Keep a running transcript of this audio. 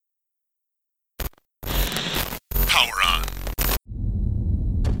Power on.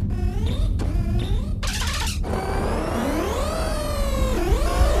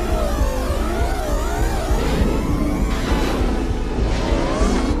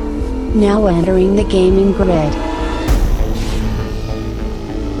 Now entering the gaming grid.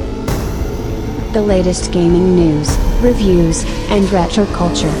 The latest gaming news, reviews, and retro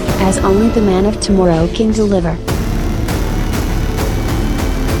culture, as only the man of tomorrow can deliver.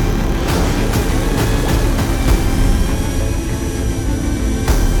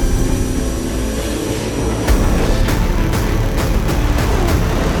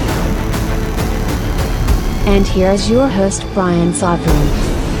 And here's your host, Brian Sovereign.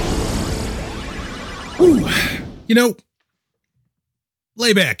 Ooh, you know,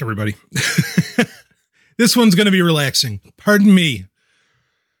 lay back, everybody. This one's going to be relaxing. Pardon me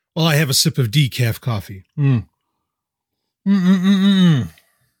while I have a sip of decaf coffee. You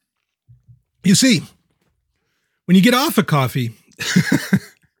see, when you get off of coffee,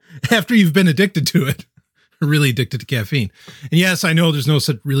 after you've been addicted to it, really addicted to caffeine, and yes, I know there's no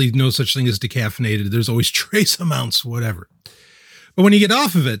such thing as decaffeinated. There's always trace amounts, whatever. But when you get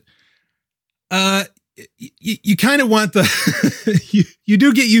off of it, you kind of want you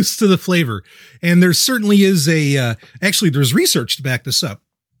do get used to the flavor. And there certainly is actually there's research to back this up,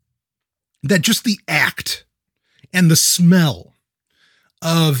 that just the act and the smell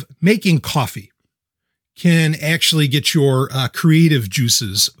of making coffee can actually get your creative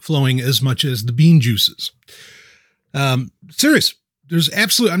juices flowing as much as the bean juices. Serious. There's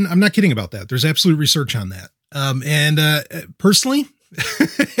absolute, I'm not kidding about that. There's absolute research on that. And personally,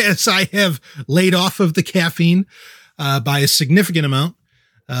 as I have laid off of the caffeine by a significant amount,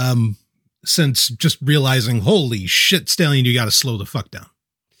 since just realizing, holy shit, Stallion, you got to slow the fuck down.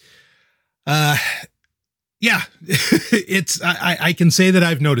 Yeah, I can say that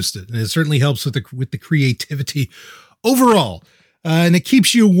I've noticed it, and it certainly helps with the creativity overall. And it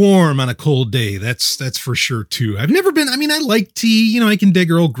keeps you warm on a cold day. That's for sure too. I like tea, I can dig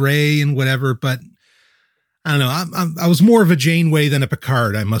Earl Grey and whatever, but I don't know. I was more of a Janeway than a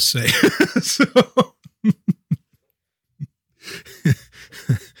Picard, I must say. So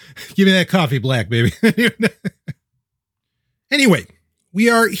give me that coffee black, baby. Anyway, we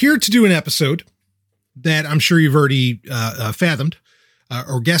are here to do an episode that I'm sure you've already fathomed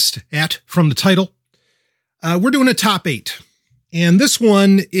or guessed at from the title. We're doing a top 8. And this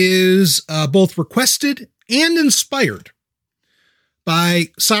one is both requested and inspired by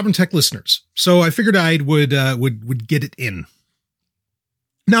Sovereign Tech listeners. So I figured I would get it in.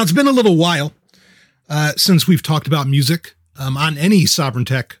 Now, it's been a little while since we've talked about music on any Sovereign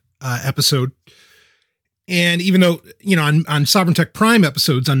Tech episode. And even though, on Sovereign Tech Prime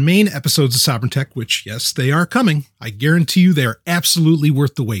episodes, on main episodes of Sovereign Tech, which, yes, they are coming, I guarantee you they're absolutely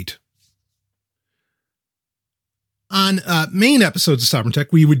worth the wait. On main episodes of Sovereign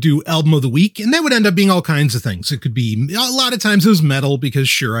Tech, we would do Album of the Week, and that would end up being all kinds of things. It could be, a lot of times it was metal, because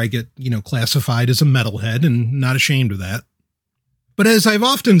sure, I get, classified as a metalhead, and not ashamed of that. But as I've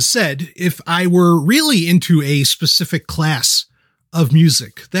often said, if I were really into a specific class of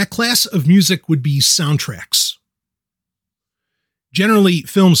music, that class of music would be soundtracks. Generally,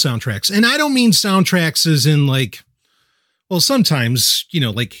 film soundtracks. And I don't mean soundtracks as in sometimes,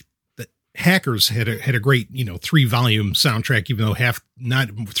 Hackers had a great, 3-volume soundtrack, even though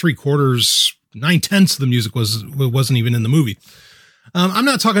 9/10 of the music wasn't even in the movie. I'm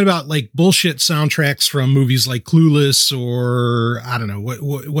not talking about bullshit soundtracks from movies like Clueless or I don't know,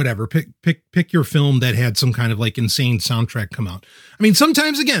 whatever. Pick your film that had some kind of insane soundtrack come out. I mean,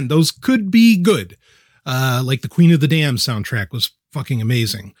 sometimes again, those could be good. Like the Queen of the Damned soundtrack was fucking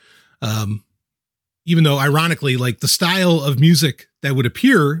amazing. Even though ironically, the style of music that would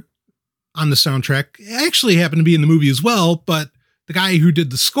appear on the soundtrack actually happened to be in the movie as well, but the guy who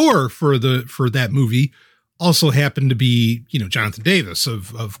did the score for that movie also happened to be, Jonathan Davis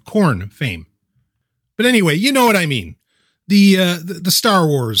of Korn fame. But anyway, you know what I mean. The Star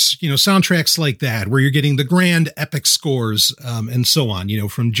Wars, soundtracks like that, where you're getting the grand epic scores, and so on,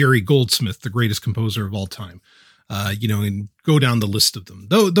 from Jerry Goldsmith, the greatest composer of all time. And go down the list of them.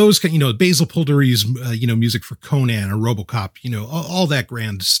 Those, Basil Polderi's, music for Conan or RoboCop, all that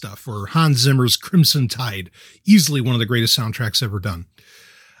grand stuff, or Hans Zimmer's Crimson Tide, easily one of the greatest soundtracks ever done.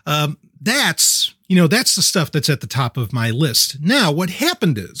 That's the stuff that's at the top of my list. Now, what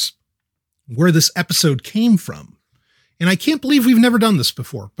happened is where this episode came from, and I can't believe we've never done this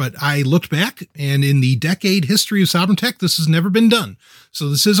before, but I looked back, and in the decade history of Sovereign Tech, this has never been done. So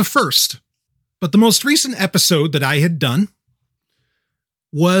this is a first. But the most recent episode that I had done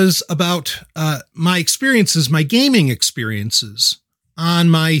was about my gaming experiences on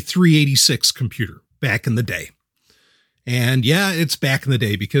my 386 computer back in the day. And yeah, it's back in the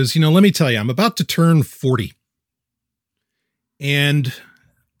day because, let me tell you, I'm about to turn 40. And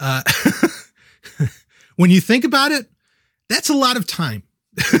when you think about it, that's a lot of time.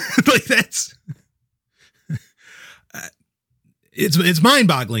 Like it's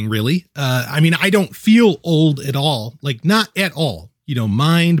mind-boggling, really. I don't feel old at all, like not at all.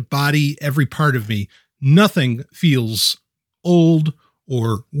 Mind, body, every part of me, nothing feels old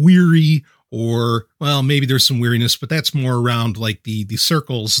or weary or, well, maybe there's some weariness, but that's more around like the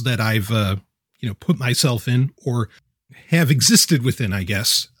circles that I've, put myself in or have existed within, I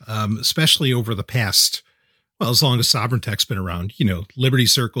guess, especially over the past, well, as long as Sovereign Tech's been around, Liberty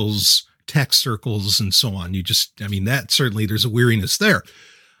circles, tech circles, and so on. That certainly there's a weariness there.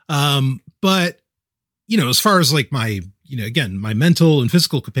 But, as far as like my, again, my mental and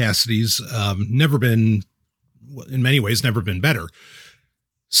physical capacities, never been, in many ways, never been better.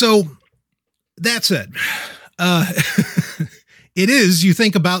 So that's it. It is, you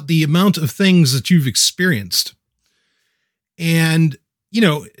think about the amount of things that you've experienced. And,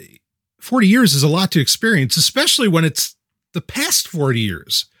 40 years is a lot to experience, especially when it's the past 40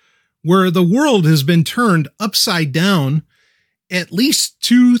 years, where the world has been turned upside down at least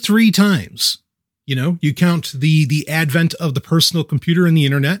 2-3 times. You count the advent of the personal computer and the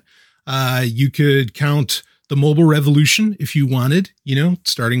internet. You could count the mobile revolution if you wanted,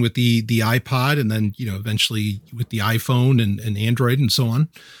 starting with the iPod and then, eventually with the iPhone and Android and so on.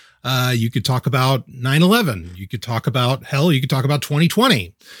 You could talk about 9/11. You could talk about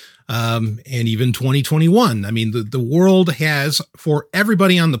 2020. And even 2021. The world has, for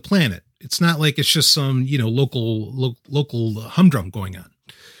everybody on the planet, it's not like it's just some, local humdrum going on.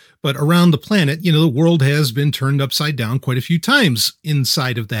 But around the planet, the world has been turned upside down quite a few times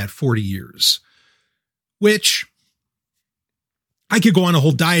inside of that 40 years, which I could go on a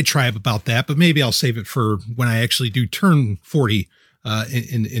whole diatribe about that, but maybe I'll save it for when I actually do turn 40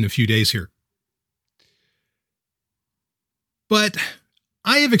 in a few days here. But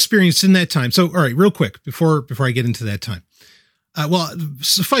I have experienced in that time. So, all right, real quick before I get into that time.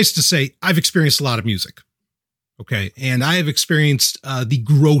 Suffice to say, I've experienced a lot of music. Okay. And I have experienced the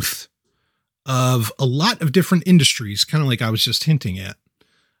growth of a lot of different industries, kind of like I was just hinting at.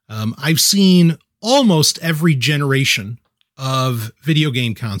 I've seen almost every generation of video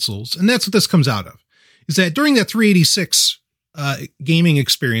game consoles. And that's what this comes out of, is that during that 386 gaming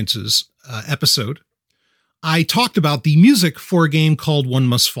experiences episode, I talked about the music for a game called One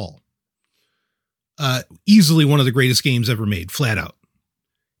Must Fall. Easily one of the greatest games ever made, flat out.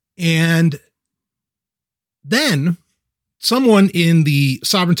 And then someone in the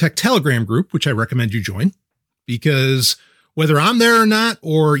Sovereign Tech Telegram group, which I recommend you join, because whether I'm there or not,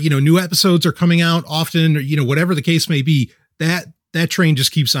 or, new episodes are coming out often, or, whatever the case may be, that train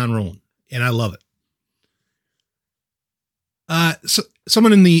just keeps on rolling. And I love it. So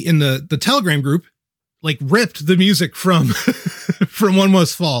someone in the Telegram group, like, ripped the music from from One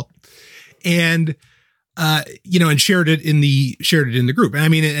Must Fall, and and shared it in the group.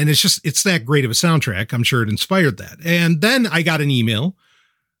 And and it's that great of a soundtrack. I'm sure it inspired that. And then I got an email,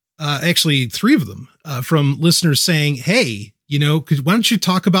 actually 3 of them, from listeners saying, "Hey, why don't you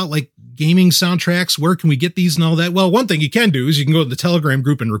talk about like gaming soundtracks? Where can we get these and all that?" Well, one thing you can do is you can go to the Telegram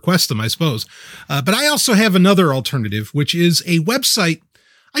group and request them, I suppose. But I also have another alternative, which is a website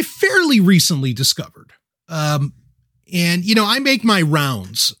I fairly recently discovered. And, I make my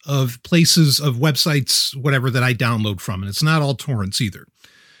rounds of places, of websites, whatever, that I download from, and it's not all torrents either.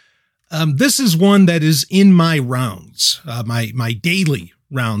 This is one that is in my rounds, my daily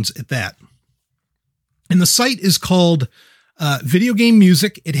rounds at that. And the site is called Video Game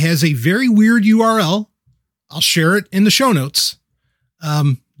Music. It has a very weird URL. I'll share it in the show notes.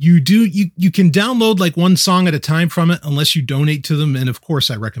 You can download like one song at a time from it unless you donate to them. And of course,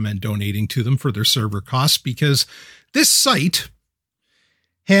 I recommend donating to them for their server costs, because this site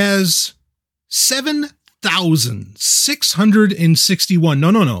has 7,661.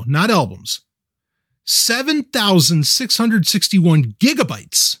 No, not albums. 7,661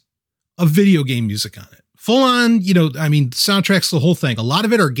 gigabytes of video game music on it. Full on, soundtracks, the whole thing. A lot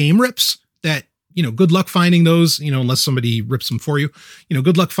of it are game rips that, good luck finding those, unless somebody rips them for you,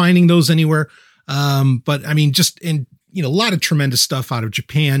 good luck finding those anywhere. But a lot of tremendous stuff out of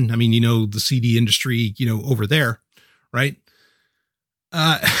Japan. The CD industry, over there. Right.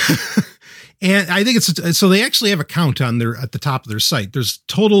 And I think so they actually have a count on at the top of their site. There's a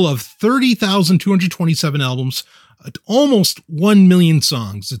total of 30,227 albums, almost 1 million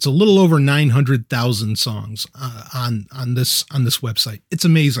songs. It's a little over 900,000 songs on this website. It's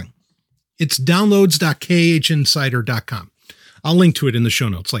amazing. It's downloads.khinsider.com. I'll link to it in the show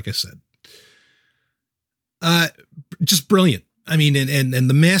notes, like I said. just brilliant. I mean, and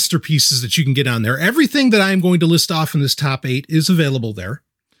the masterpieces that you can get on there. Everything that I'm going to list off in this top 8 is available there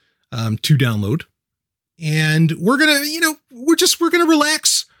to download. And we're going to, we're going to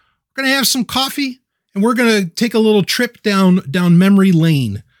relax. We're going to have some coffee and we're going to take a little trip down memory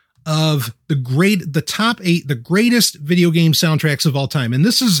lane of the top 8, the greatest video game soundtracks of all time. And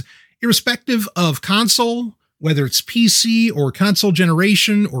this is irrespective of console, whether it's PC or console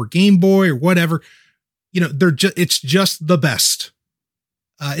generation or Game Boy or whatever. It's just the best.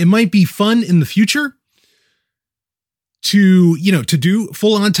 It might be fun in the future to do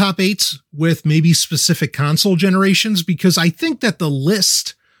full on top 8s with maybe specific console generations, because I think that the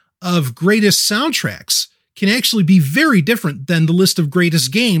list of greatest soundtracks can actually be very different than the list of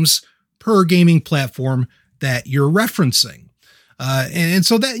greatest games per gaming platform that you're referencing. And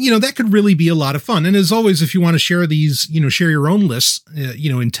so that, that could really be a lot of fun. And as always, if you want to share these, share your own lists,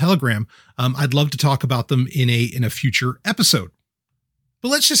 in Telegram, I'd love to talk about them in a future episode. But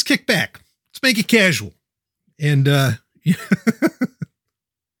let's just kick back. Let's make it casual. And,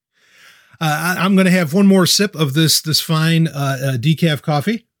 I'm going to have one more sip of this fine, decaf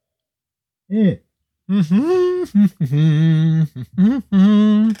coffee. I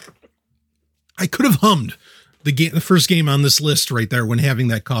could have hummed the first game on this list right there when having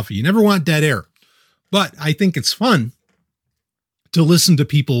that coffee. You never want dead air, but I think it's fun to listen to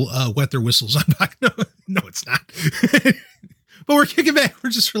people wet their whistles. No, it's not. But we're kicking back. We're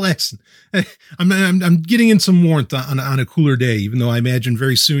just relaxing. I'm getting in some warmth on a cooler day, even though I imagine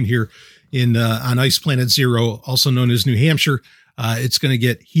very soon here on Ice Planet Zero, also known as New Hampshire, it's going to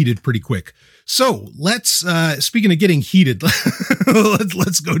get heated pretty quick. So let's, speaking of getting heated,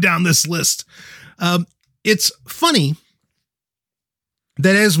 let's go down this list. It's funny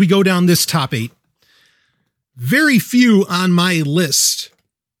that as we go down this top 8, very few on my list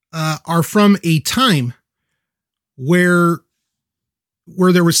are from a time where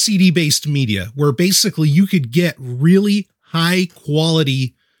there was CD-based media, where basically you could get really high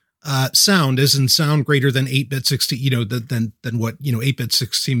quality sound, as in sound greater than 8-bit 16, than what 8-bit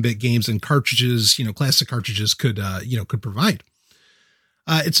 16-bit games and cartridges, classic cartridges could provide.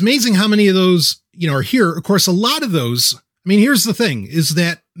 It's amazing how many of those, are here. Of course, a lot of those, here's the thing, is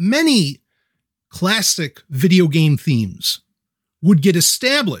that many classic video game themes would get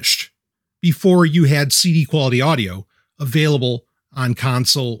established before you had CD quality audio available on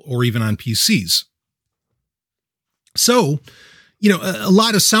console or even on PCs. So, a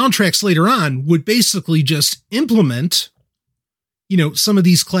lot of soundtracks later on would basically just implement, some of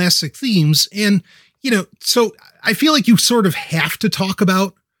these classic themes. And, so I feel like you sort of have to talk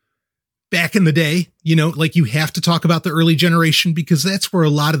about back in the day, like you have to talk about the early generation, because that's where a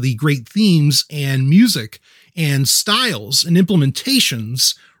lot of the great themes and music and styles and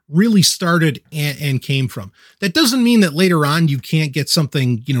implementations really started and came from. That doesn't mean that later on you can't get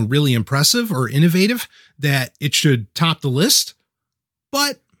something, really impressive or innovative that it should top the list.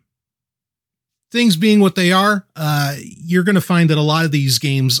 But things being what they are, you're going to find that a lot of these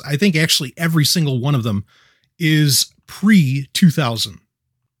games, I think actually every single one of them is pre-2000.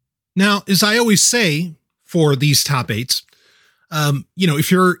 Now, as I always say for these top 8s,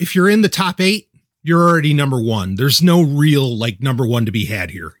 if you're in the top 8, you're already number 1. There's no real number 1 to be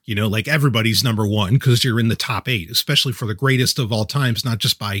had here. Everybody's number 1 because you're in the top 8, especially for the greatest of all times, not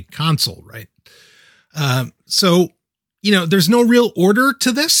just by console, right? So there's no real order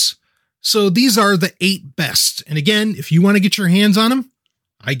to this. So these are the 8 best. And again, if you want to get your hands on them,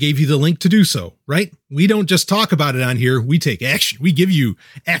 I gave you the link to do so, right? We don't just talk about it on here. We take action. We give you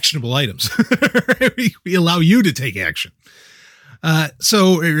actionable items. We allow you to take action.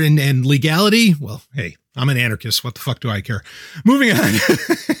 And legality, well, hey, I'm an anarchist. What the fuck do I care? Moving on.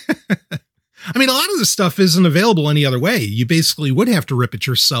 A lot of this stuff isn't available any other way. You basically would have to rip it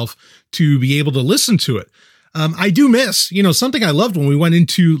yourself to be able to listen to it. I do miss, something I loved when we went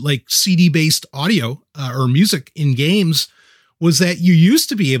into CD-based audio or music in games was that you used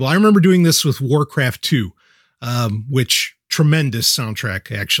to be able, I remember doing this with Warcraft 2, which tremendous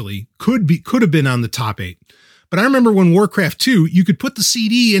soundtrack actually could have been on the top 8. But I remember when Warcraft 2, you could put the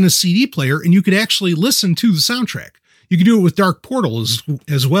CD in a CD player and you could actually listen to the soundtrack. You could do it with Dark Portal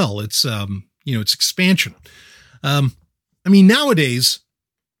as well. It's, it's expansion. Nowadays,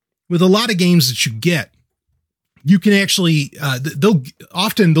 with a lot of games that you get, you can actually,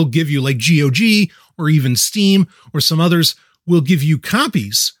 they'll give you GOG or even Steam or some others will give you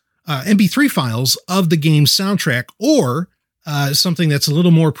copies, MP3 files of the game's soundtrack, or something that's a little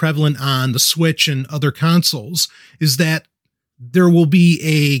more prevalent on the Switch and other consoles is that there will be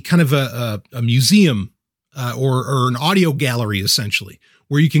a kind of a museum or an audio gallery, essentially,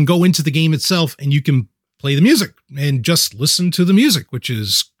 where you can go into the game itself and you can play the music and just listen to the music, which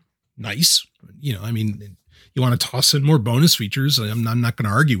is nice. You know, I mean, you want to toss in more bonus features. I'm not going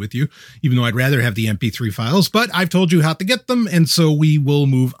to argue with you, even though I'd rather have the MP3 files, but I've told you how to get them. And so we will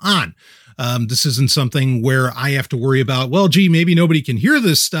move on. This isn't something where I have to worry about, well, gee, maybe nobody can hear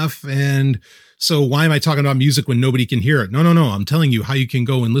this stuff. And so why am I talking about music when nobody can hear it? No. I'm telling you how you can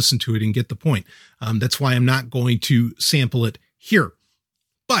go and listen to it and get the point. That's why I'm not going to sample it here.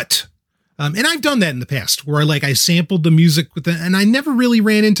 But, and I've done that in the past where I sampled the music and I never really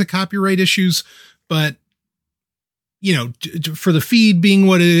ran into copyright issues, but you know, for the feed being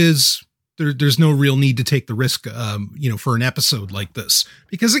what it is, there's no real need to take the risk, for an episode like this,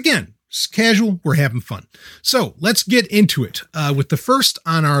 because again, it's casual, we're having fun. So let's get into it with the first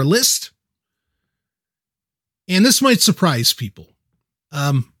on our list. And this might surprise people.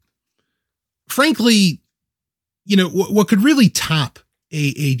 Frankly, you know, what could really top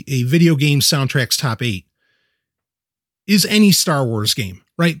a video game soundtrack's top 8 is any Star Wars game,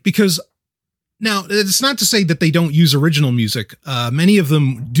 right? Because now it's not to say that they don't use original music. Many of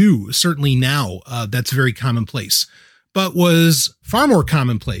them do, certainly now. That's very commonplace, but was far more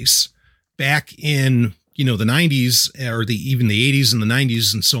commonplace back in, you know, the 90s or even the 80s and the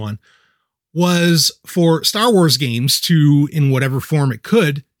 90s and so on, was for Star Wars games to, in whatever form it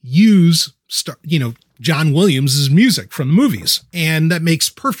could, use John Williams' music from the movies. And that makes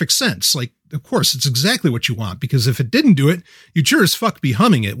perfect sense. Like, of course, it's exactly what you want, because if it didn't do it, you'd sure as fuck be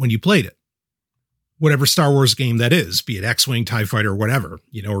humming it when you played it. Whatever Star Wars game that is, be it X-Wing, TIE Fighter, whatever,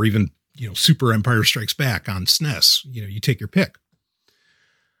 you know, or even, you know, Super Empire Strikes Back on SNES, you know, you take your pick.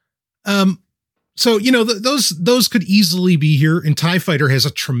 So, you know, those could easily be here, and TIE Fighter has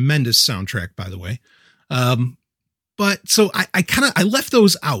a tremendous soundtrack, by the way. But so I left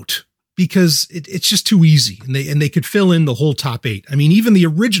those out because it's just too easy, and they could fill in the whole top 8. I mean, even the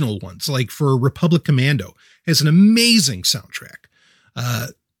original ones, like for Republic Commando, has an amazing soundtrack.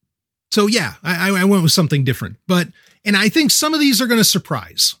 So yeah, I went with something different, and I think some of these are going to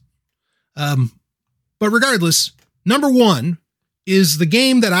surprise. But regardless, number 1 is the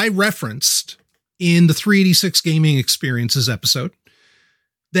game that I referenced in the 386 Gaming Experiences episode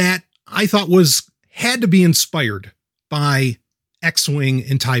that I thought had to be inspired by X-Wing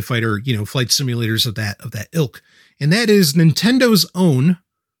and TIE Fighter, you know, flight simulators of that ilk. And that is Nintendo's own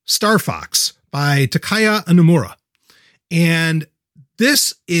Star Fox by Takaya Onomura. And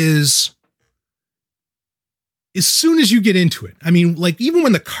this is, as soon as you get into it, I mean, like even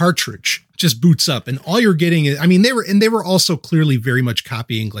when the cartridge just boots up and all you're getting is, I mean, they were also clearly very much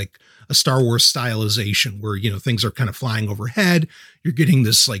copying like a Star Wars stylization where, you know, things are kind of flying overhead. You're getting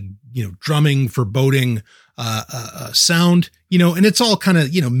this like, you know, drumming, foreboding sound, you know, and it's all kind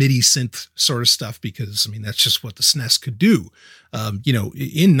of, you know, MIDI synth sort of stuff, because I mean, that's just what the SNES could do, you know,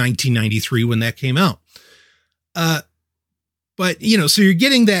 in 1993 when that came out. But, you know, so you're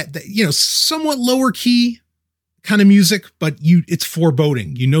getting that, you know, somewhat lower key kind of music, but it's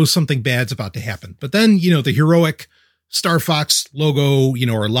foreboding, you know, something bad's about to happen. But then, you know, the heroic Star Fox logo, you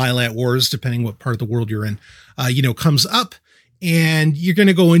know, or Lylat Wars, depending what part of the world you're in, you know, comes up, and you're going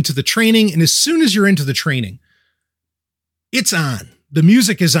to go into the training. And as soon as you're into the training, it's on. The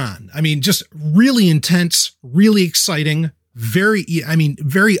music is on. I mean, just really intense, really exciting, very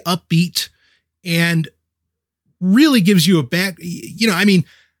upbeat, and really gives you a back, you know, I mean,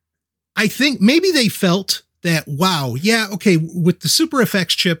 I think maybe they felt that, wow, yeah, okay, with the Super FX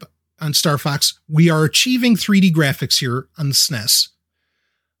chip on Star Fox, we are achieving 3D graphics here on the SNES,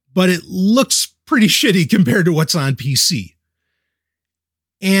 but it looks pretty shitty compared to what's on PC.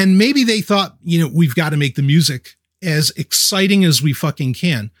 And maybe they thought, you know, we've got to make the music as exciting as we fucking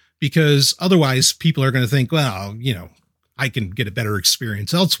can, because otherwise people are going to think, well, you know, I can get a better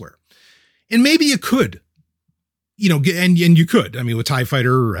experience elsewhere. And maybe you could, you know, and you could, I mean, with TIE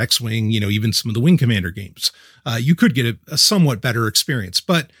Fighter or X-Wing, you know, even some of the Wing Commander games, you could get a somewhat better experience,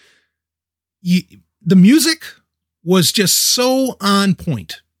 but the music was just so on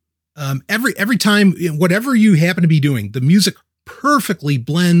point. Every time, whatever you happen to be doing, the music perfectly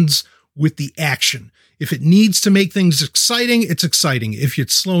blends with the action. If it needs to make things exciting, it's exciting. If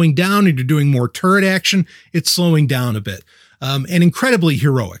it's slowing down and you're doing more turret action, it's slowing down a bit. And incredibly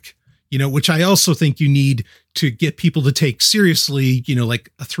heroic, you know, which I also think you need to get people to take seriously, you know,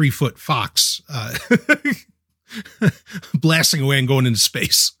 like a 3-foot fox blasting away and going into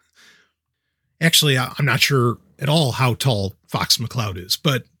space. Actually, I'm not sure at all how tall Fox McCloud is,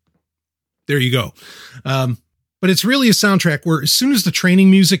 but there you go. But it's really a soundtrack where as soon as the training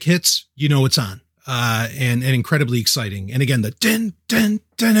music hits, you know it's on, and incredibly exciting. And again, the dun dun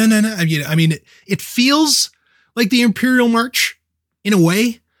dun dun dun. I mean, it feels like the Imperial March in a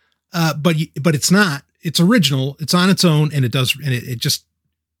way, but it's not. it's original, it's on its own, and it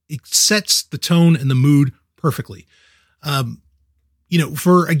sets the tone and the mood perfectly.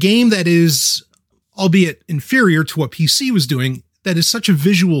 For a game that is, albeit inferior to what PC was doing, that is such a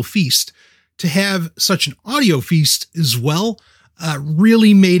visual feast, to have such an audio feast as well,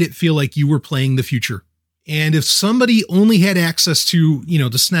 really made it feel like you were playing the future. And if somebody only had access to, the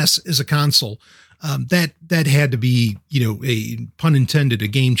SNES as a console, that had to be, a pun intended, a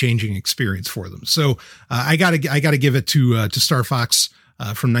game-changing experience for them. So I gotta give it to Star Fox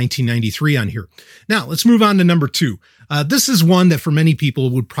from 1993 on here. Now let's move on to number 2. This is one that for many people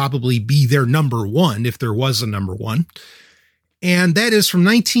would probably be their number 1 if there was a number 1. And that is from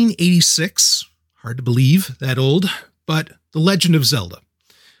 1986. Hard to believe that old, but The Legend of Zelda.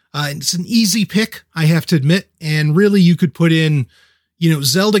 It's an easy pick, I have to admit. And really you could put in,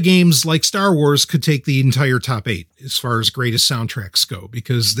 Zelda games like Star Wars could take the entire top 8 as far as greatest soundtracks go,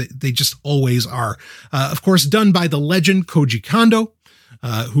 because they just always are. Of course, done by the legend Koji Kondo,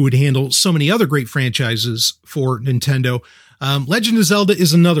 who would handle so many other great franchises for Nintendo. Legend of Zelda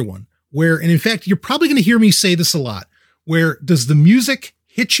is another one where, and in fact, you're probably going to hear me say this a lot, where does the music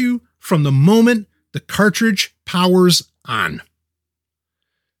hit you from the moment the cartridge powers on?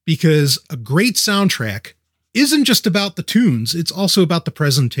 Because a great soundtrack isn't just about the tunes, it's also about the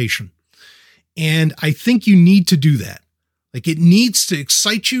presentation. And I think you need to do that. Like, it needs to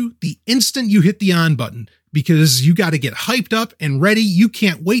excite you the instant you hit the on button, because you got to get hyped up and ready. You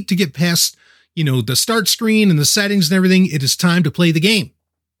can't wait to get past, the start screen and the settings and everything. It is time to play the game.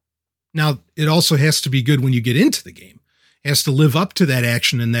 Now, it also has to be good when you get into the game. It has to live up to that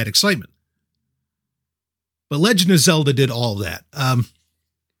action and that excitement. But Legend of Zelda did all that. I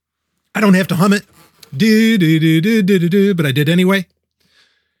don't have to hum it, but I did anyway.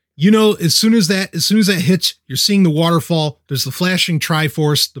 As soon as that hits, you're seeing the waterfall. There's the flashing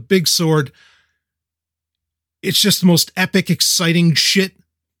Triforce, the big sword. It's just the most epic, exciting shit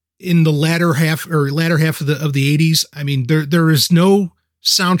in the latter half of the 80s. I mean, there is no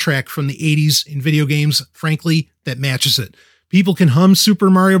soundtrack from the 80s in video games, frankly, that matches it. People can hum Super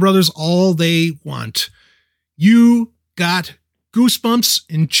Mario Brothers all they want. You got goosebumps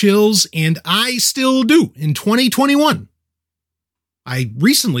and chills, and I still do in 2021. I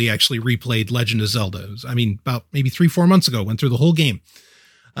recently actually replayed Legend of Zelda. About maybe 3-4 months ago, went through the whole game.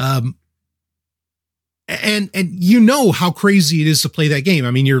 And how crazy it is to play that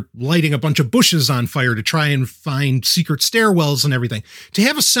game. You're lighting a bunch of bushes on fire to try and find secret stairwells and everything. To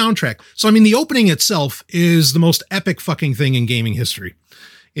have a soundtrack. So, the opening itself is the most epic fucking thing in gaming history,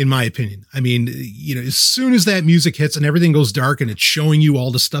 in my opinion. As soon as that music hits and everything goes dark and it's showing you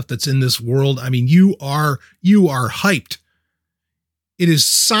all the stuff that's in this world, you are hyped. It is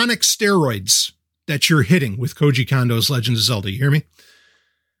sonic steroids that you're hitting with Koji Kondo's Legend of Zelda. You hear me?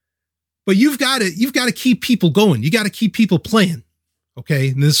 But you've got to keep people going. You got to keep people playing. Okay.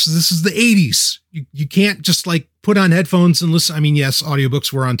 And this is the 80s. You can't just put on headphones and listen. Yes,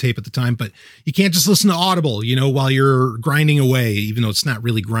 audiobooks were on tape at the time, but you can't just listen to Audible, while you're grinding away, even though it's not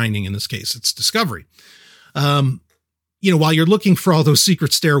really grinding in this case, it's discovery. While you're looking for all those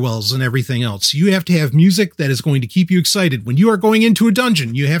secret stairwells and everything else, you have to have music that is going to keep you excited. When you are going into a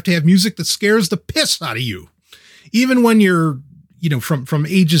dungeon, you have to have music that scares the piss out of you. Even when you're, from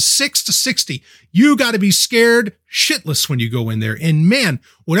ages 6 to 60, you got to be scared shitless when you go in there. And man,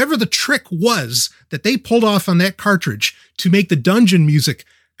 whatever the trick was that they pulled off on that cartridge to make the dungeon music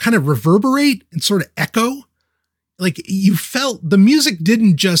kind of reverberate and sort of echo, you felt the music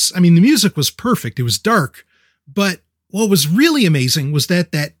didn't just, the music was perfect. It was dark, but what was really amazing was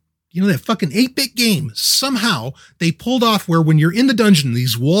that fucking 8-bit game, somehow they pulled off where when you're in the dungeon,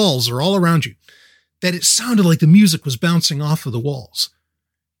 these walls are all around you, that it sounded like the music was bouncing off of the walls.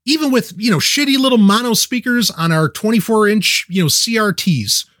 Even with, shitty little mono speakers on our 24-inch,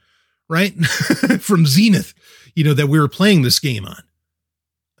 CRTs, right? From Zenith, that we were playing this game on.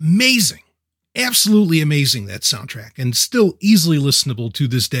 Amazing. Absolutely amazing, that soundtrack, and still easily listenable to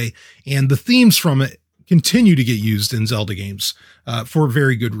this day. And the themes from it continue to get used in Zelda games for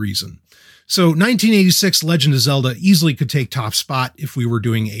very good reason. So 1986 Legend of Zelda easily could take top spot if we were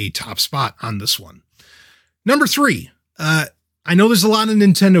doing a top spot on this one. Number 3, I know there's a lot of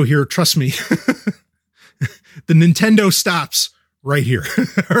Nintendo here. Trust me. The Nintendo stops right here.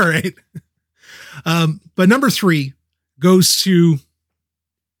 All right. But number 3 goes to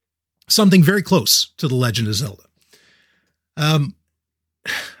something very close to The Legend of Zelda.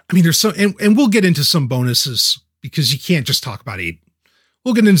 There's so, and we'll get into some bonuses because you can't just talk about 8.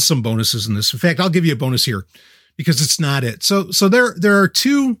 We'll get into some bonuses in this. In fact, I'll give you a bonus here because it's not it. So there are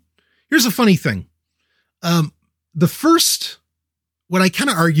 2. Here's a funny thing. The first, what I kind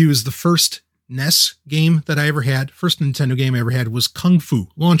of argue is the first NES game that I ever had, first Nintendo game I ever had, was Kung Fu,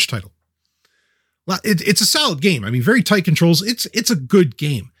 launch title. It's a solid game. I mean, very tight controls. It's a good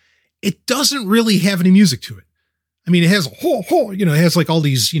game. It doesn't really have any music to it. I mean, it has it has like all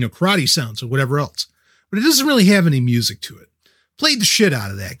these, karate sounds or whatever else, but it doesn't really have any music to it. Played the shit out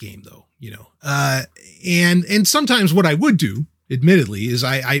of that game though, and sometimes what I would do, admittedly, is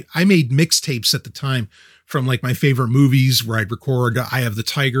I made mixtapes at the time from like my favorite movies where I'd record Eye of the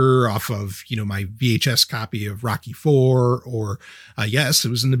Tiger off of, my VHS copy of Rocky IV, or yes, it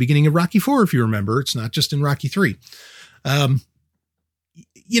was in the beginning of Rocky IV. If you remember, it's not just in Rocky III. And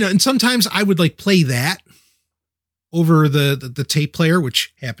sometimes I would like play that over the tape player,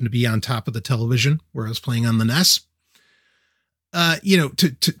 which happened to be on top of the television where I was playing on the NES,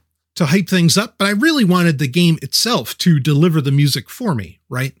 to hype things up. But I really wanted the game itself to deliver the music for me,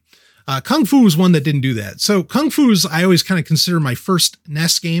 right? Kung Fu was one that didn't do that. So Kung Fu is, I always kind of consider my first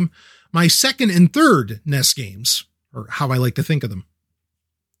NES game. My second and third NES games, or how I like to think of them,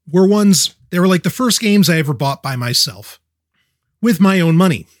 they were like the first games I ever bought by myself with my own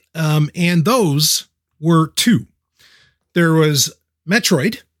money. And those were two. There was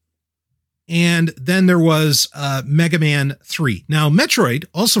Metroid, and then there was Mega Man 3. Now, Metroid,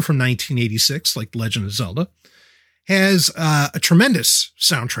 also from 1986, like Legend of Zelda, has a tremendous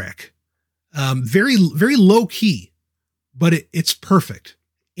soundtrack. Very, very low key, but it's perfect.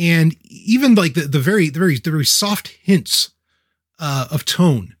 And even like the very soft hints of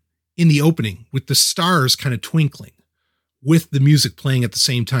tone in the opening, with the stars kind of twinkling with the music playing at the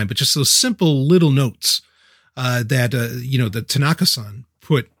same time, but just those simple little notes that Tanaka-san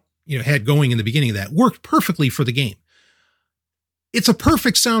had going in the beginning of that worked perfectly for the game. It's a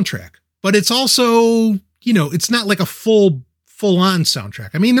perfect soundtrack, but it's also, it's not like a full on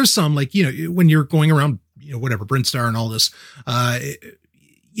soundtrack. I mean, there's some like, when you're going around, whatever, Brinstar and all this,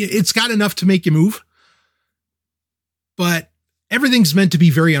 it's got enough to make you move, but everything's meant to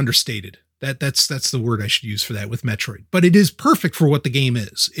be very understated. That's the word I should use for that with Metroid, but it is perfect for what the game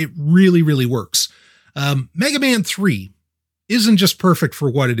is. It really, really works. Mega Man 3 isn't just perfect for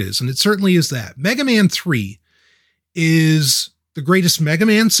what it is, and it certainly is that. Mega Man 3 is the greatest Mega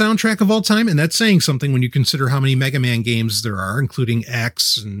Man soundtrack of all time, and that's saying something when you consider how many Mega Man games there are, including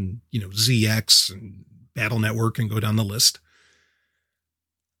X and, ZX and Battle Network, and go down the list.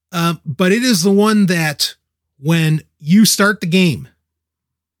 But it is the one that when you start the game,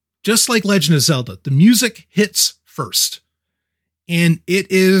 just like Legend of Zelda, the music hits first. And it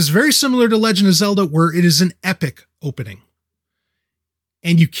is very similar to Legend of Zelda, where it is an epic opening.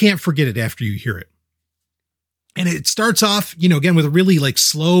 And you can't forget it after you hear it. And it starts off, again, with a really like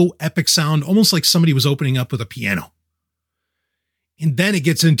slow, epic sound, almost like somebody was opening up with a piano. And then it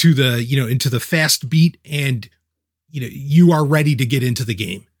gets into the fast beat, and, you are ready to get into the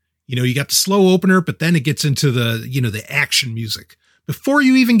game. You got the slow opener, but then it gets into the action music before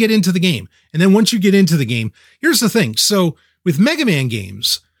you even get into the game. And then once you get into the game, here's the thing. So with Mega Man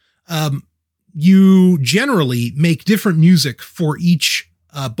games, you generally make different music for each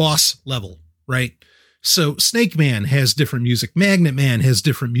boss level, right? So Snake Man has different music. Magnet Man has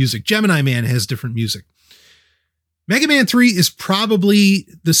different music. Gemini Man has different music. Mega Man 3 is probably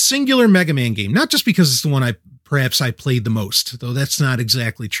the singular Mega Man game, not just because it's the one I played the most, though that's not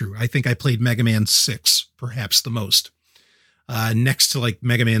exactly true. I think I played Mega Man 6, perhaps the most, next to like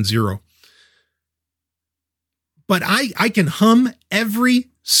Mega Man 0. But I can hum every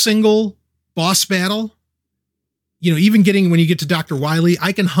single boss battle. Even when you get to Dr. Wily,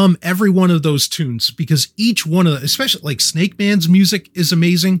 I can hum every one of those tunes, because each one of especially like Snake Man's music is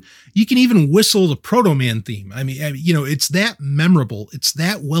amazing. You can even whistle the Proto Man theme. I mean, it's that memorable. It's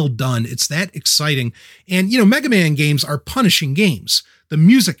that well done. It's that exciting. And, Mega Man games are punishing games. The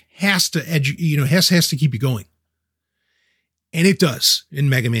music has to has to keep you going. And it does in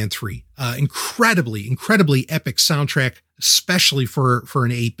Mega Man 3. Incredibly epic soundtrack, especially for an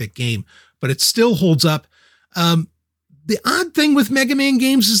 8-bit game, but it still holds up. The odd thing with Mega Man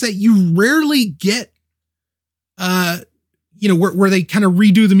games is that you rarely get, where they kind of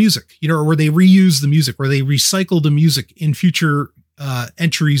redo the music, or where they reuse the music, where they recycle the music in future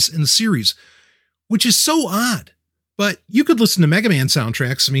entries in the series, which is so odd. But you could listen to Mega Man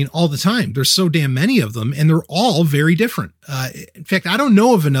soundtracks, all the time. There's so damn many of them, and they're all very different. In fact, I don't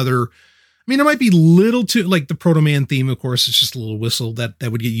know of another. There might be little too, like the Proto Man theme, of course, it's just a little whistle that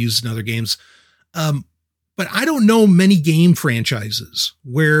would get used in other games. But I don't know many game franchises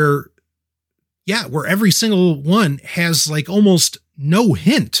where every single one has like almost no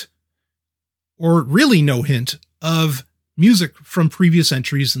hint, or really no hint, of music from previous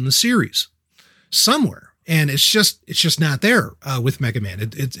entries in the series somewhere. And it's just not there with Mega Man.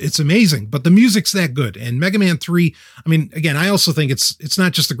 It's amazing, but the music's that good. And Mega Man 3, I mean, again, I also think it's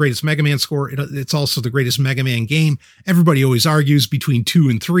not just the greatest Mega Man score. It's also the greatest Mega Man game. Everybody always argues between 2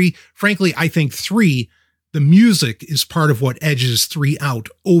 and 3. Frankly, I think 3, the music is part of what edges 3 out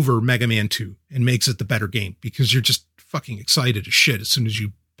over Mega Man 2 and makes it the better game, because you're just fucking excited as shit as soon as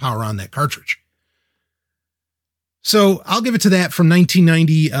you power on that cartridge. So I'll give it to that from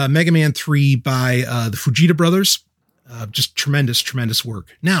 1990, Mega Man 3 by the Fujita brothers. Just tremendous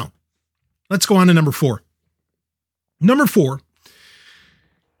work. Now, let's go on to number 4. Number 4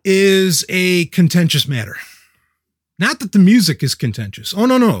 is a contentious matter. Not that the music is contentious. Oh,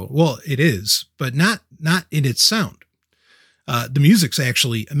 no. Well, it is, but not in its sound. The music's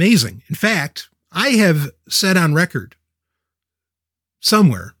actually amazing. In fact, I have said on record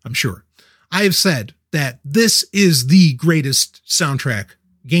somewhere, I'm sure, I have said that this is the greatest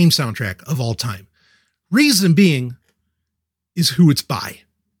game soundtrack of all time. Reason being is who it's by.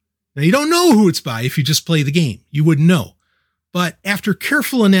 Now, you don't know who it's by if you just play the game. You wouldn't know. But after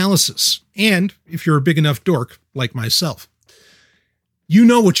careful analysis, and if you're a big enough dork like myself, you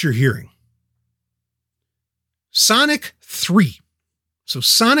know what you're hearing. Sonic 3. So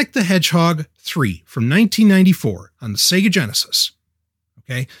Sonic the Hedgehog 3 from 1994 on the Sega Genesis.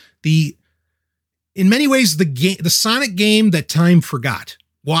 Okay. In many ways, the Sonic game that time forgot.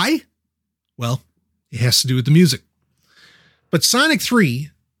 Why? Well, it has to do with the music. But Sonic 3,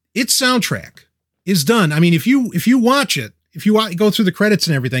 its soundtrack is done. I mean, if you watch it, if you go through the credits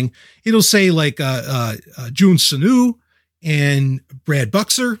and everything, it'll say like Jun Sanu and Brad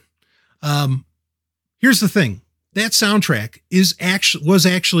Buxer. Here's the thing: that soundtrack was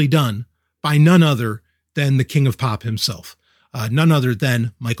actually done by none other than the King of Pop himself, none other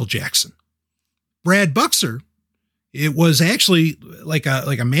than Michael Jackson. Brad Buxer, it was actually like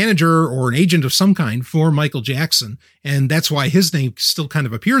a manager or an agent of some kind for Michael Jackson, and that's why his name still kind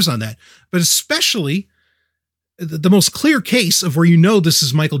of appears on that. But especially the most clear case of where you know this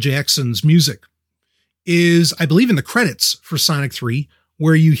is Michael Jackson's music is, I believe, in the credits for Sonic 3,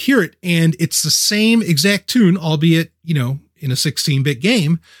 where you hear it and it's the same exact tune, albeit, in a 16-bit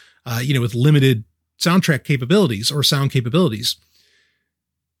game, with limited soundtrack capabilities or sound capabilities.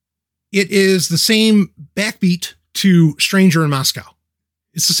 It is the same backbeat to Stranger in Moscow.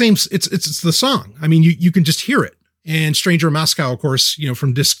 It's the same. It's the song. I mean, you can just hear it. And Stranger in Moscow, of course,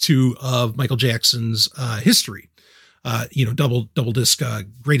 from disc 2 of Michael Jackson's history, double disc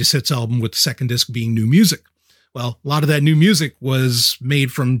greatest hits album, with the second disc being new music. Well, a lot of that new music was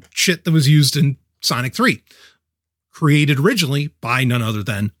made from shit that was used in Sonic 3, created originally by none other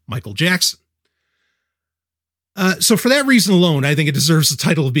than Michael Jackson. So for that reason alone, I think it deserves the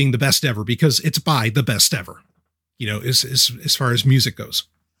title of being the best ever, because it's by the best ever, as far as music goes.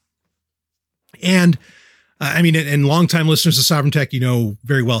 And and longtime listeners of Sovereign Tech,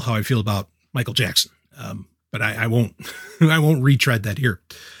 very well how I feel about Michael Jackson. But I won't, I won't retread that here.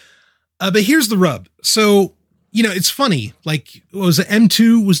 But here's the rub. So, it's funny, like,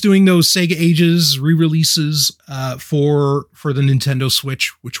 M2 was doing those Sega Ages re-releases, for the Nintendo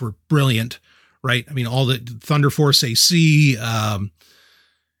Switch, which were brilliant. Right. I mean, all the Thunder Force AC, just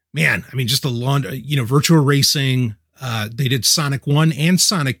the Virtua Racing. They did Sonic 1 and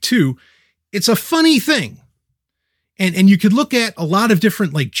Sonic 2. It's a funny thing. And you could look at a lot of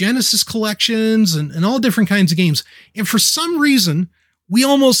different like Genesis collections and all different kinds of games. And for some reason, we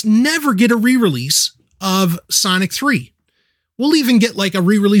almost never get a re-release of Sonic 3. We'll even get like a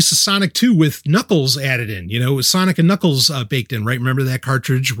re-release of Sonic 2 with Knuckles added in, with Sonic and Knuckles baked in, right? Remember that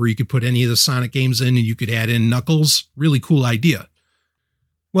cartridge where you could put any of the Sonic games in and you could add in Knuckles? Really cool idea.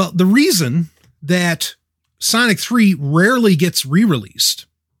 Well, the reason that Sonic 3 rarely gets re-released,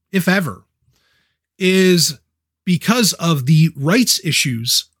 if ever, is because of the rights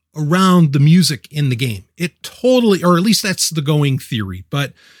issues around the music in the game. It totally, or at least that's the going theory,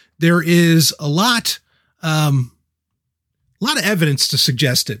 but there is a lot of evidence to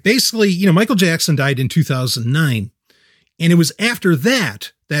suggest it. Basically, Michael Jackson died in 2009, and it was after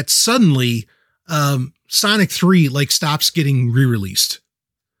that suddenly Sonic 3 stops getting re-released.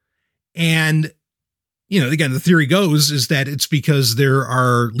 And, again, the theory goes is that it's because there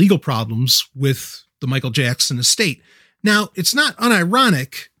are legal problems with the Michael Jackson estate. Now, it's not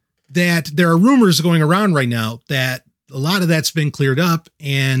unironic that there are rumors going around right now that a lot of that's been cleared up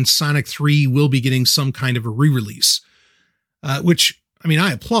and Sonic 3 will be getting some kind of a re-release. Which,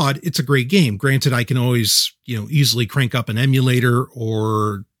 I applaud. It's a great game. Granted, I can always, easily crank up an emulator,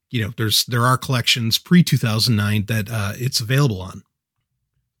 or, there are collections pre-2009 that it's available on.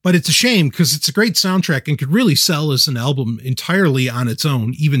 But it's a shame because it's a great soundtrack and could really sell as an album entirely on its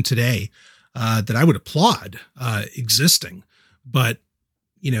own, even today. that I would applaud existing. But,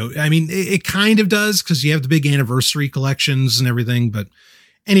 I mean, it kind of does because you have the big anniversary collections and everything. But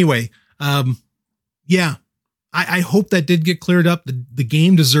anyway, yeah, I hope that did get cleared up. The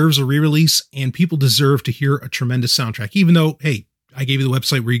game deserves a re-release, and people deserve to hear a tremendous soundtrack, even though, hey, I gave you the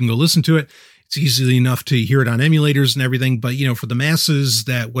website where you can go listen to it. It's easily enough to hear it on emulators and everything. But, for the masses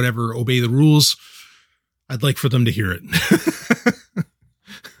that whatever obey the rules, I'd like for them to hear it.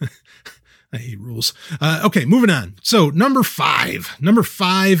 I hate rules. Okay, moving on. So number five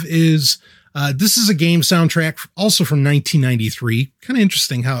is, this is a game soundtrack also from 1993. Kind of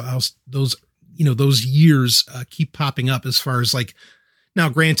interesting how those, those years keep popping up as far as like, now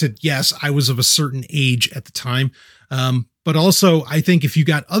granted, yes, I was of a certain age at the time. But also I think if you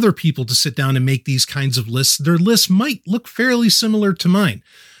got other people to sit down and make these kinds of lists, their lists might look fairly similar to mine.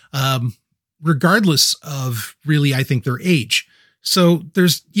 Regardless of really, I think, their age. So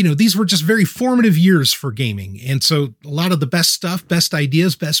there's, these were just very formative years for gaming. And so a lot of the best stuff, best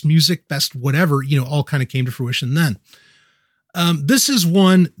ideas, best music, best whatever, all kind of came to fruition then. This is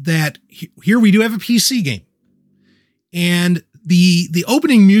one that here we do have a PC game. And the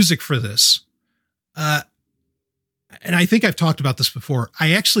opening music for this, and I think I've talked about this before.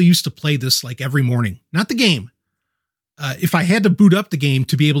 I actually used to play this like every morning, not the game. If I had to boot up the game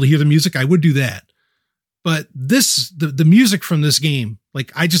to be able to hear the music, I would do that. But the music from this game,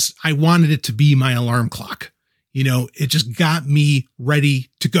 like I wanted it to be my alarm clock. It just got me ready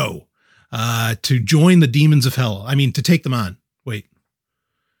to go, to join the demons of hell. I mean, to take them on. Wait,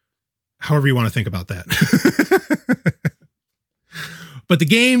 however you want to think about that. But the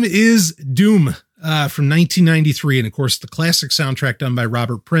game is Doom. From 1993, and of course the classic soundtrack done by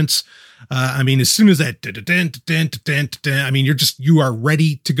Robert Prince. I mean, as soon as that, I mean, you are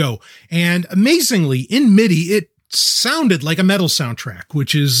ready to go. And amazingly, in MIDI, it sounded like a metal soundtrack,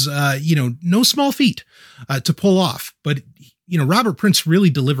 which is, no small feat to pull off. But Robert Prince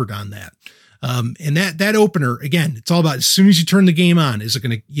really delivered on that. And that opener, again, it's all about as soon as you turn the game on, is it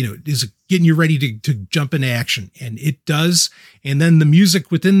going to, is it getting you ready to jump into action? And it does. And then the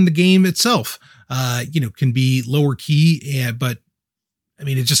music within the game itself, can be lower key, but I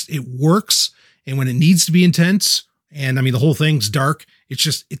mean, it works. And when it needs to be intense, and I mean, the whole thing's dark,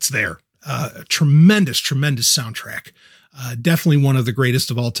 it's there. A tremendous soundtrack. Definitely one of the greatest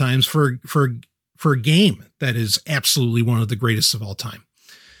of all times for a game that is absolutely one of the greatest of all time.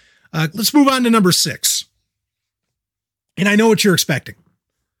 Let's move on to number 6. And I know what you're expecting.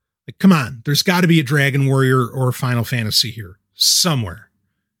 Like, come on, there's got to be a Dragon Warrior or Final Fantasy here somewhere.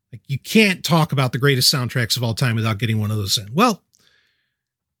 Like, you can't talk about the greatest soundtracks of all time without getting one of those in. Well,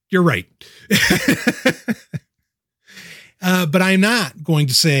 you're right. But I'm not going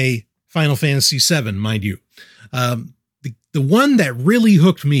to say Final Fantasy VII, mind you. The one that really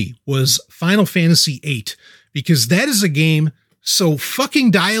hooked me was Final Fantasy VIII, because that is a game so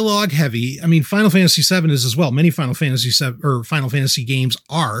fucking dialogue heavy. I mean, Final Fantasy VII is as well. Many Final Fantasy games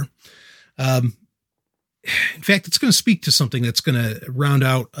are. In fact, it's going to speak to something that's going to round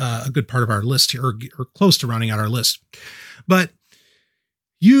out a good part of our list here, or close to rounding out our list. But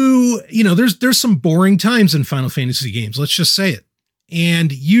there's some boring times in Final Fantasy games. Let's just say it.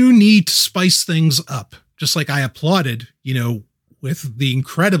 And you need to spice things up, just like I applauded, with the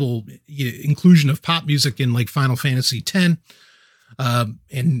incredible inclusion of pop music in like Final Fantasy X, and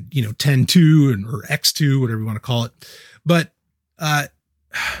 10-2 or X2, whatever you want to call it. But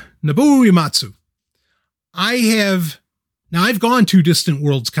Nobuo Uematsu. I've gone to Distant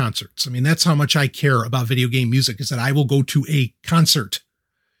Worlds concerts. I mean, that's how much I care about video game music, is that I will go to a concert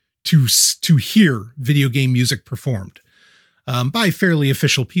to hear video game music performed by fairly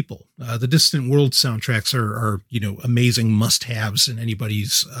official people. The Distant Worlds soundtracks are amazing must-haves in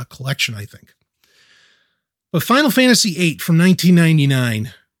anybody's collection, I think. But Final Fantasy VIII from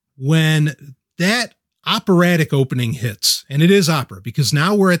 1999, when that operatic opening hits, and it is opera, because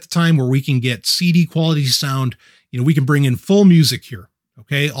now we're at the time where we can get CD quality sound. We can bring in full music here.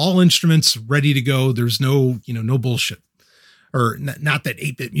 Okay. All instruments ready to go. There's no bullshit, or not that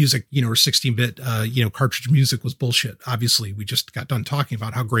 8-bit music, or 16-bit, cartridge music was bullshit. Obviously we just got done talking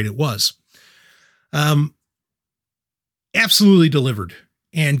about how great it was. Absolutely delivered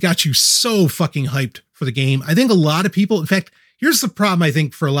and got you so fucking hyped for the game. I think a lot of people, in fact, here's the problem, I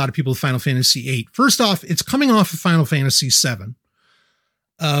think, for a lot of people with Final Fantasy VIII. First off, it's coming off of Final Fantasy VII.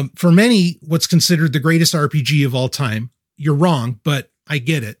 For many, what's considered the greatest RPG of all time. You're wrong, but I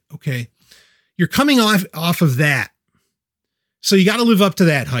get it. Okay. You're coming off of that. So you got to live up to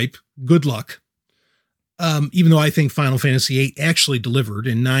that hype. Good luck. Even though I think Final Fantasy VIII actually delivered,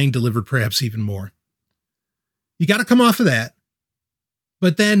 and 9 delivered perhaps even more. You got to come off of that.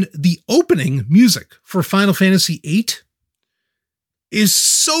 But then the opening music for Final Fantasy VIII is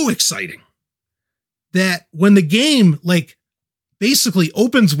so exciting that when the game like basically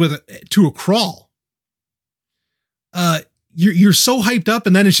opens to a crawl, you're so hyped up,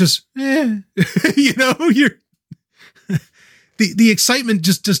 and then it's just, the excitement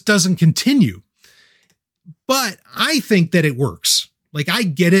just doesn't continue. But I think that it works. Like, I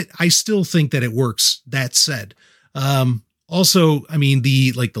get it. I still think that it works. That said, also, I mean,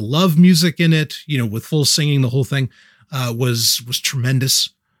 the love music in it, with full singing, the whole thing, was tremendous.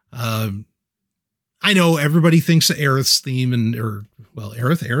 I know everybody thinks of Aerith's theme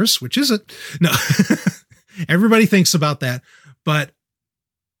Aerith, which is it? No, everybody thinks about that, but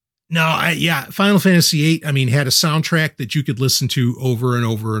no, Final Fantasy VIII, I mean, had a soundtrack that you could listen to over and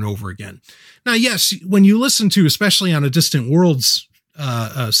over and over again. Now, yes, when you listen to, especially on a Distant Worlds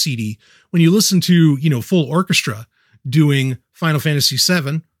CD, when you listen to, full orchestra doing Final Fantasy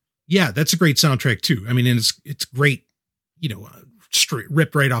VII, yeah, that's a great soundtrack too. I mean, and it's great, straight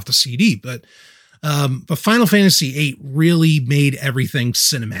ripped right off the CD, but Final Fantasy VIII really made everything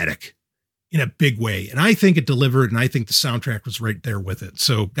cinematic in a big way. And I think it delivered, and I think the soundtrack was right there with it.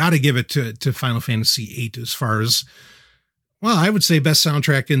 So got to give it to Final Fantasy VIII as far as, well, I would say best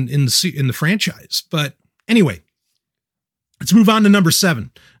soundtrack in the franchise. But anyway, let's move on to number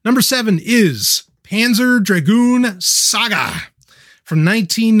 7. Number 7 is Panzer Dragoon Saga from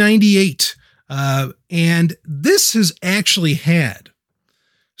 1998. And this has actually had,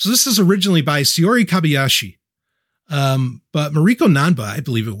 so this is originally by Saori Kabayashi, but Mariko Nanba, I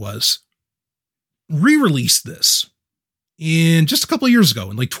believe it was, re-released this in just a couple of years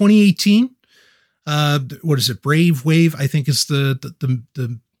ago in like 2018. What is it? Brave Wave, I think is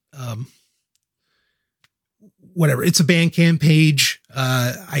the whatever. It's a Bandcamp page.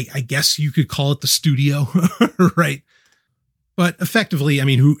 I guess you could call it the studio, right? But effectively, I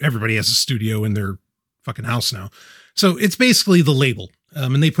mean, everybody has a studio in their fucking house now. So it's basically the label.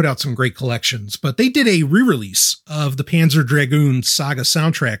 And they put out some great collections, but they did a re-release of the Panzer Dragoon Saga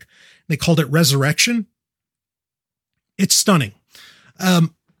soundtrack. They called it Resurrection. It's stunning.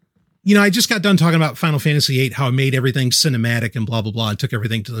 I just got done talking about Final Fantasy VIII, how it made everything cinematic and blah, blah, blah, and took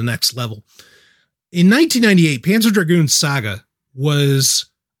everything to the next level. In 1998, Panzer Dragoon Saga was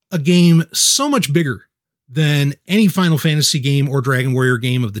a game so much bigger than any Final Fantasy game or Dragon Warrior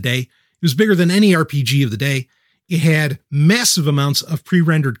game of the day. It was bigger than any RPG of the day. It had massive amounts of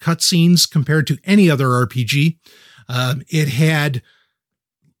pre-rendered cutscenes compared to any other RPG. It had,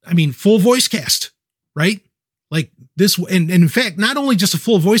 full voice cast, right? Like this, and in fact, not only just a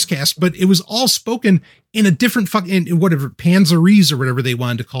full voice cast, but it was all spoken in a different whatever, Panzerese or whatever they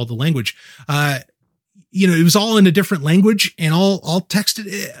wanted to call the language. It was all in a different language and all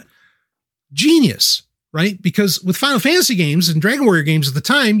texted. Genius. Right? Because with Final Fantasy games and Dragon Warrior games at the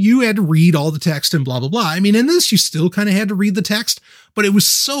time, you had to read all the text and blah, blah, blah. I mean, in this, you still kind of had to read the text, but it was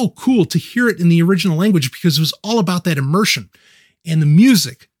so cool to hear it in the original language because it was all about that immersion. And the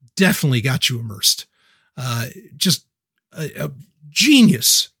music definitely got you immersed. Just a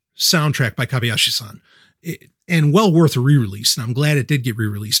genius soundtrack by Kabayashi-san. And well worth a re-release. And I'm glad it did get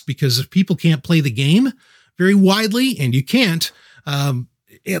re-released because if people can't play the game very widely, and you can't,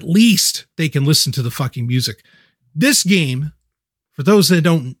 at least they can listen to the fucking music. This game, for those that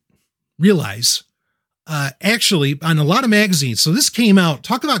don't realize, actually on a lot of magazines. So this came out,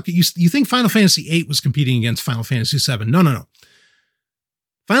 talk about, you think Final Fantasy VIII was competing against Final Fantasy VII. No.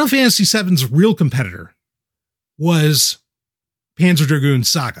 Final Fantasy VII's real competitor was Panzer Dragoon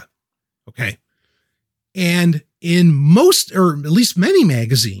Saga. Okay. And in most, or at least many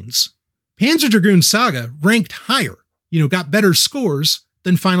magazines, Panzer Dragoon Saga ranked higher, got better scores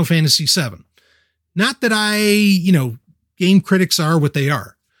than Final Fantasy VII. Not that game critics are what they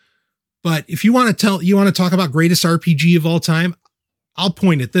are, but if you want to talk about greatest RPG of all time, I'll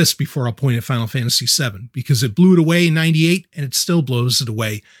point at this before I'll point at Final Fantasy VII because it blew it away in 98 and it still blows it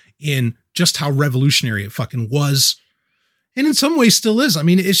away in just how revolutionary it fucking was. And in some ways still is. I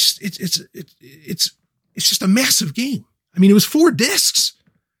mean, it's just a massive game. I mean, it was 4 discs,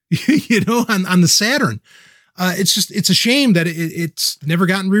 on the Saturn. It's a shame that it's never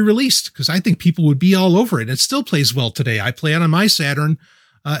gotten re-released because I think people would be all over it. It still plays well today. I play it on my Saturn.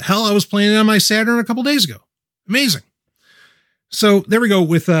 I was playing it on my Saturn a couple days ago. Amazing. So there we go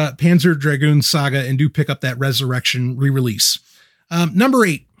with Panzer Dragoon Saga, and do pick up that Resurrection re-release. Number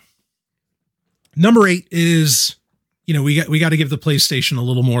 8. Number 8 is, we got to give the PlayStation a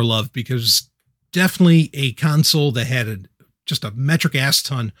little more love because definitely a console that had just a metric ass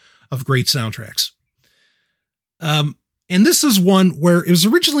ton of great soundtracks. And this is one where it was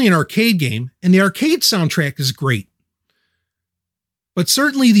originally an arcade game, and the arcade soundtrack is great. But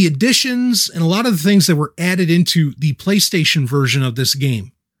certainly the additions and a lot of the things that were added into the PlayStation version of this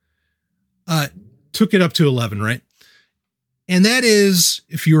game took it up to 11, right? And that is,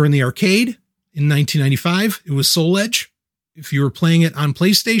 if you were in the arcade in 1995, it was Soul Edge. If you were playing it on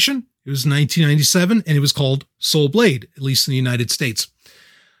PlayStation, it was 1997, and it was called Soul Blade, at least in the United States.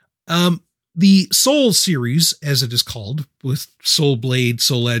 The Soul series, as it is called, with Soul Blade,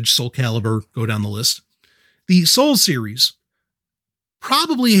 Soul Edge, Soul Calibur, go down the list. The Soul series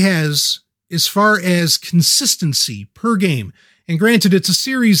probably has, as far as consistency per game, and granted, it's a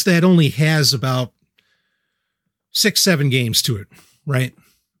series that only has about 6-7 games to it, right?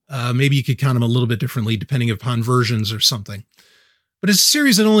 Maybe you could count them a little bit differently depending upon versions or something. But it's a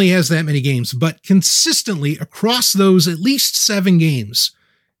series that only has that many games, but consistently across those at least 7 games,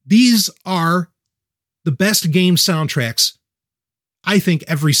 these are the best game soundtracks, I think,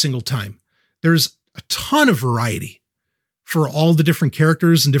 every single time. There's a ton of variety for all the different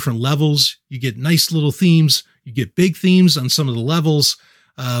characters and different levels. You get nice little themes. You get big themes on some of the levels.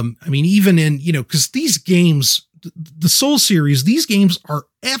 I mean, even in, because these games, the Soul series, these games are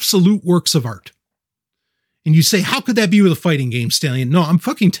absolute works of art. And you say, how could that be with a fighting game, Stallion? No, I'm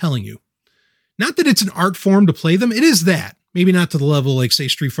fucking telling you. Not that it's an art form to play them. It is that. Maybe not to the level like, say,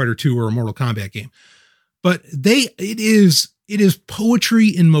 Street Fighter 2 or a Mortal Kombat game. But it is poetry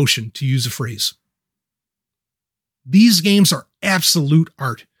in motion, to use a phrase. These games are absolute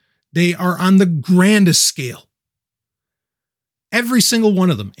art. They are on the grandest scale. Every single one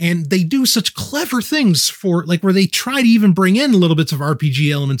of them. And they do such clever things for, like, where they try to even bring in little bits of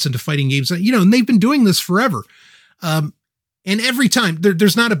RPG elements into fighting games, and they've been doing this forever. And every time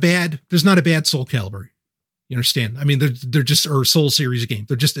there's not a bad Soul Calibur. You understand? I mean, they're just, or Soul series game.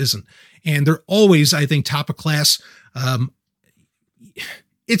 There just isn't. And they're always, I think, top of class.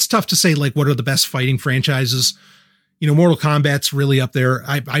 It's tough to say, like, what are the best fighting franchises? Mortal Kombat's really up there.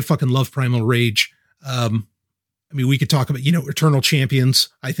 I fucking love Primal Rage. I mean, we could talk about, Eternal Champions,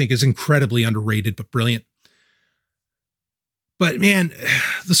 I think is incredibly underrated, but brilliant. But man,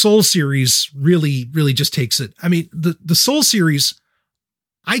 the Soul series really, really just takes it. I mean, the Soul series,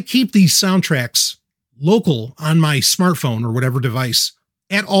 I keep these soundtracks local on my smartphone or whatever device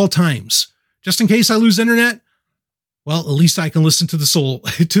at all times, just in case I lose internet. Well, at least I can listen to the Soul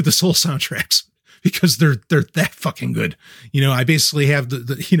soundtracks, because they're that fucking good. I basically have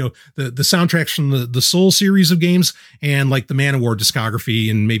the soundtracks from the Soul series of games and like the Manowar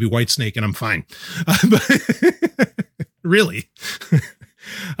discography and maybe Whitesnake, and I'm fine. But really,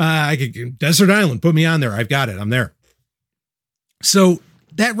 I could Desert Island, put me on there. I've got it. I'm there. So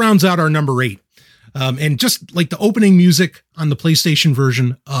that rounds out our number 8. And just like the opening music on the PlayStation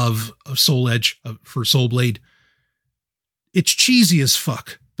version of Soul Edge for Soul Blade, it's cheesy as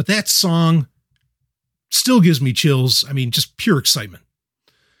fuck, but that song still gives me chills. I mean, just pure excitement.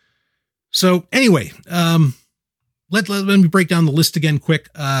 So anyway, let me break down the list again quick.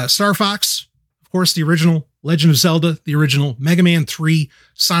 Star Fox, of course, the original. Legend of Zelda, the original. Mega Man 3,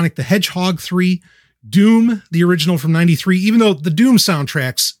 Sonic the Hedgehog 3, Doom, the original from 93, even though the Doom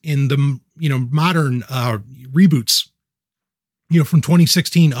soundtracks in the, modern reboots, from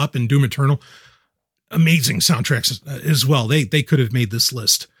 2016 up and Doom Eternal, amazing soundtracks as well. They could have made this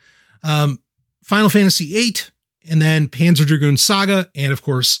list. Final Fantasy VIII, and then Panzer Dragoon Saga, and of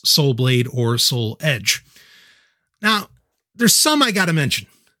course, Soul Blade or Soul Edge. Now, there's some I got to mention.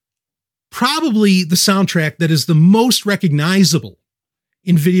 Probably the soundtrack that is the most recognizable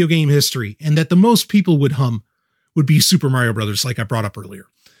in video game history and that the most people would hum would be Super Mario Brothers, like I brought up earlier.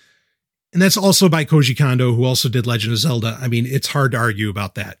 And that's also by Koji Kondo, who also did Legend of Zelda. I mean, it's hard to argue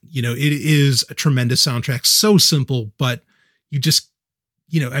about that. It is a tremendous soundtrack. So simple, but you just,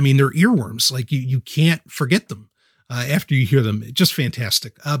 they're earworms. Like you can't forget them after you hear them. Just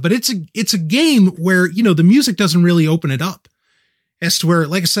fantastic. But it's a game where, the music doesn't really open it up as to where,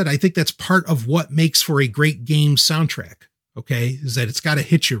 like I said, I think that's part of what makes for a great game soundtrack. Okay, is that it's got to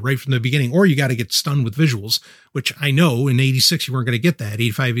hit you right from the beginning, or you got to get stunned with visuals, which I know in 86 you weren't going to get that.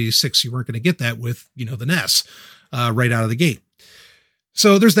 85, 86 you weren't going to get that with, the NES right out of the gate.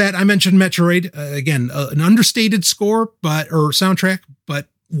 So there's that. I mentioned Metroid, again, an understated score, or soundtrack, but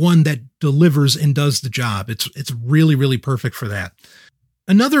one that delivers and does the job. It's really, really perfect for that.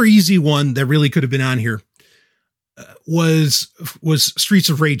 Another easy one that really could have been on here was Streets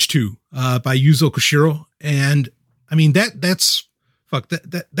of Rage 2 by Yuzo Koshiro. And I mean, that's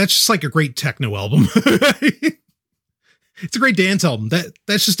just like a great techno album. It's a great dance album.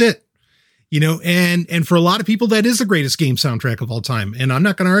 That's just it, and for a lot of people, that is the greatest game soundtrack of all time. And I'm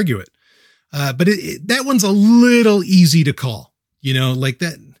not going to argue it. But that one's a little easy to call, like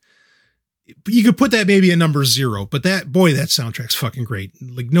that. you could put that maybe at number 0, but that soundtrack's fucking great.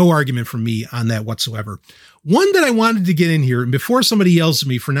 Like, no argument from me on that whatsoever. One that I wanted to get in here, and before somebody yells at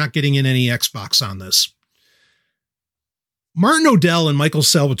me for not getting in any Xbox on this, Martin O'Dell and Michael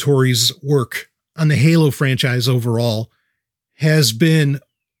Salvatore's work on the Halo franchise overall has been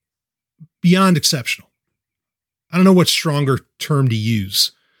beyond exceptional. I don't know what stronger term to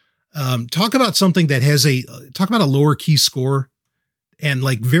use. Talk about something that has talk about a lower key score and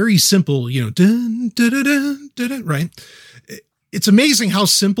like very simple, dun, dun, dun, dun, dun, dun, right? It's amazing how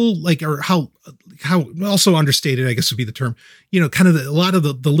simple, like, or how also understated, I guess would be the term, kind of a lot of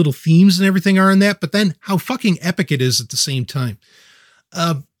the little themes and everything are in that, but then how fucking epic it is at the same time.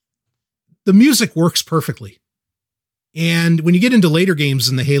 The music works perfectly. And when you get into later games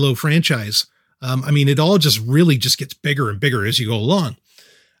in the Halo franchise, it all just really just gets bigger and bigger as you go along.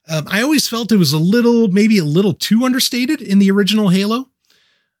 I always felt it was maybe a little too understated in the original Halo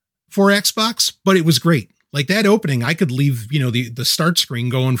for Xbox, but it was great. Like that opening, I could leave, the start screen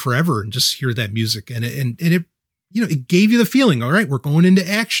going forever and just hear that music. And it, it gave you the feeling, all right, we're going into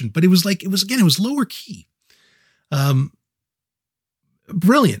action, but it was lower key.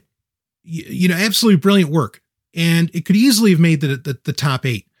 Brilliant, absolutely brilliant work. And it could easily have made the top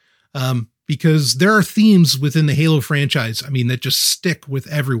 8. Because there are themes within the Halo franchise, that just stick with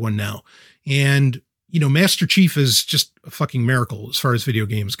everyone now. And, Master Chief is just a fucking miracle as far as video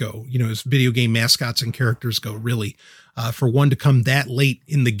games go, as video game mascots and characters go, really, for one to come that late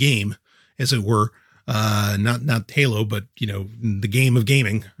in the game, as it were, not Halo, but, the game of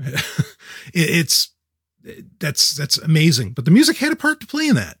gaming. That's amazing. But the music had a part to play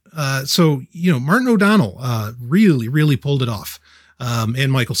in that. So, Martin O'Donnell, really, really pulled it off.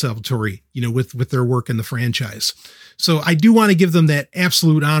 And Michael Salvatore, with their work in the franchise. So I do want to give them that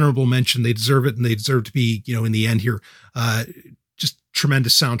absolute honorable mention. They deserve it, and they deserve to be, in the end here. Just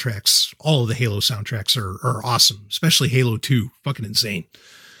tremendous soundtracks. All of the Halo soundtracks are awesome, especially Halo 2. Fucking insane.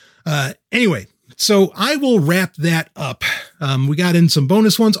 Anyway, so I will wrap that up. We got in some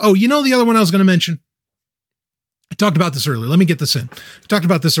bonus ones. Oh, the other one I was going to mention. I talked about this earlier. Let me get this in. I talked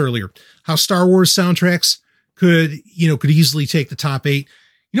about this earlier. How Star Wars soundtracks could easily take the top 8.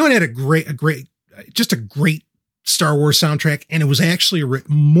 It had a great Star Wars soundtrack, and it was actually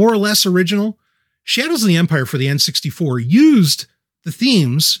more or less original. Shadows of the Empire for the N64 used the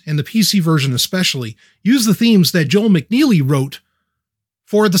themes, and the PC version especially, used the themes that Joel McNeely wrote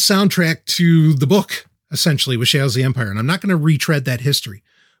for the soundtrack to the book, essentially, with Shadows of the Empire. And I'm not going to retread that history.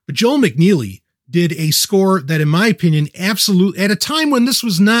 But Joel McNeely did a score that, in my opinion, absolutely, at a time when this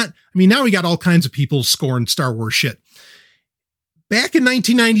was not, now we got all kinds of people scoring Star Wars shit. Back in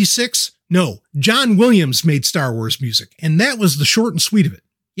 1996, no, John Williams made Star Wars music, and that was the short and sweet of it.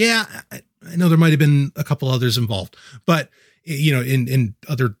 Yeah, I know there might have been a couple others involved, but, in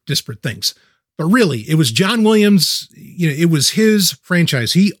other disparate things. But really, it was John Williams, it was his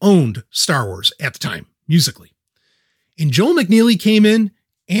franchise. He owned Star Wars at the time, musically. And Joel McNeely came in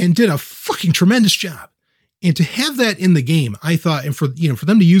and did a fucking tremendous job. And to have that in the game, I thought, and for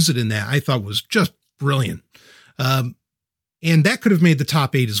them to use it in that, I thought was just brilliant. And that could have made the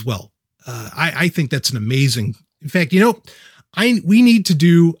top 8 as well. I think that's an amazing, in fact, we need to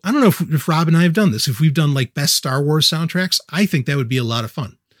do, I don't know if Rob and I have done this, if we've done like best Star Wars soundtracks. I think that would be a lot of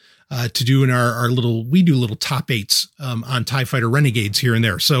fun to do in our we do little top 8s on TIE Fighter Renegades here and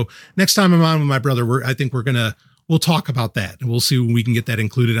there. So next time I'm on with my brother, I think we'll talk about that, and we'll see when we can get that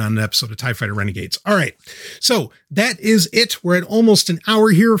included on an episode of TIE Fighter Renegades. All right. So that is it. We're at almost an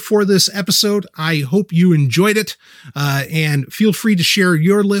hour here for this episode. I hope you enjoyed it. And feel free to share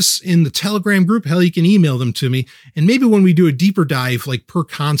your lists in the Telegram group. Hell, you can email them to me. And maybe when we do a deeper dive, like per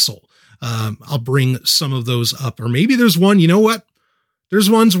console, I'll bring some of those up. Or maybe there's one, there's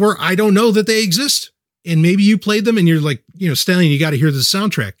ones where I don't know that they exist. And maybe you played them and you're like, Stallion, you got to hear the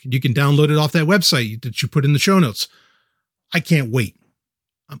soundtrack. You can download it off that website that you put in the show notes. I can't wait.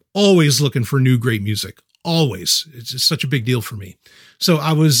 I'm always looking for new, great music. Always. It's just such a big deal for me. So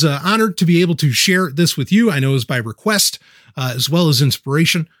I was honored to be able to share this with you. I know it was by request, as well as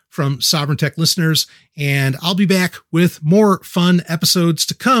inspiration from Sovereign Tech listeners. And I'll be back with more fun episodes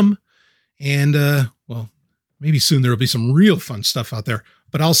to come. And, maybe soon there'll be some real fun stuff out there.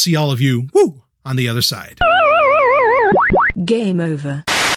 But I'll see all of you, on the other side. Game over.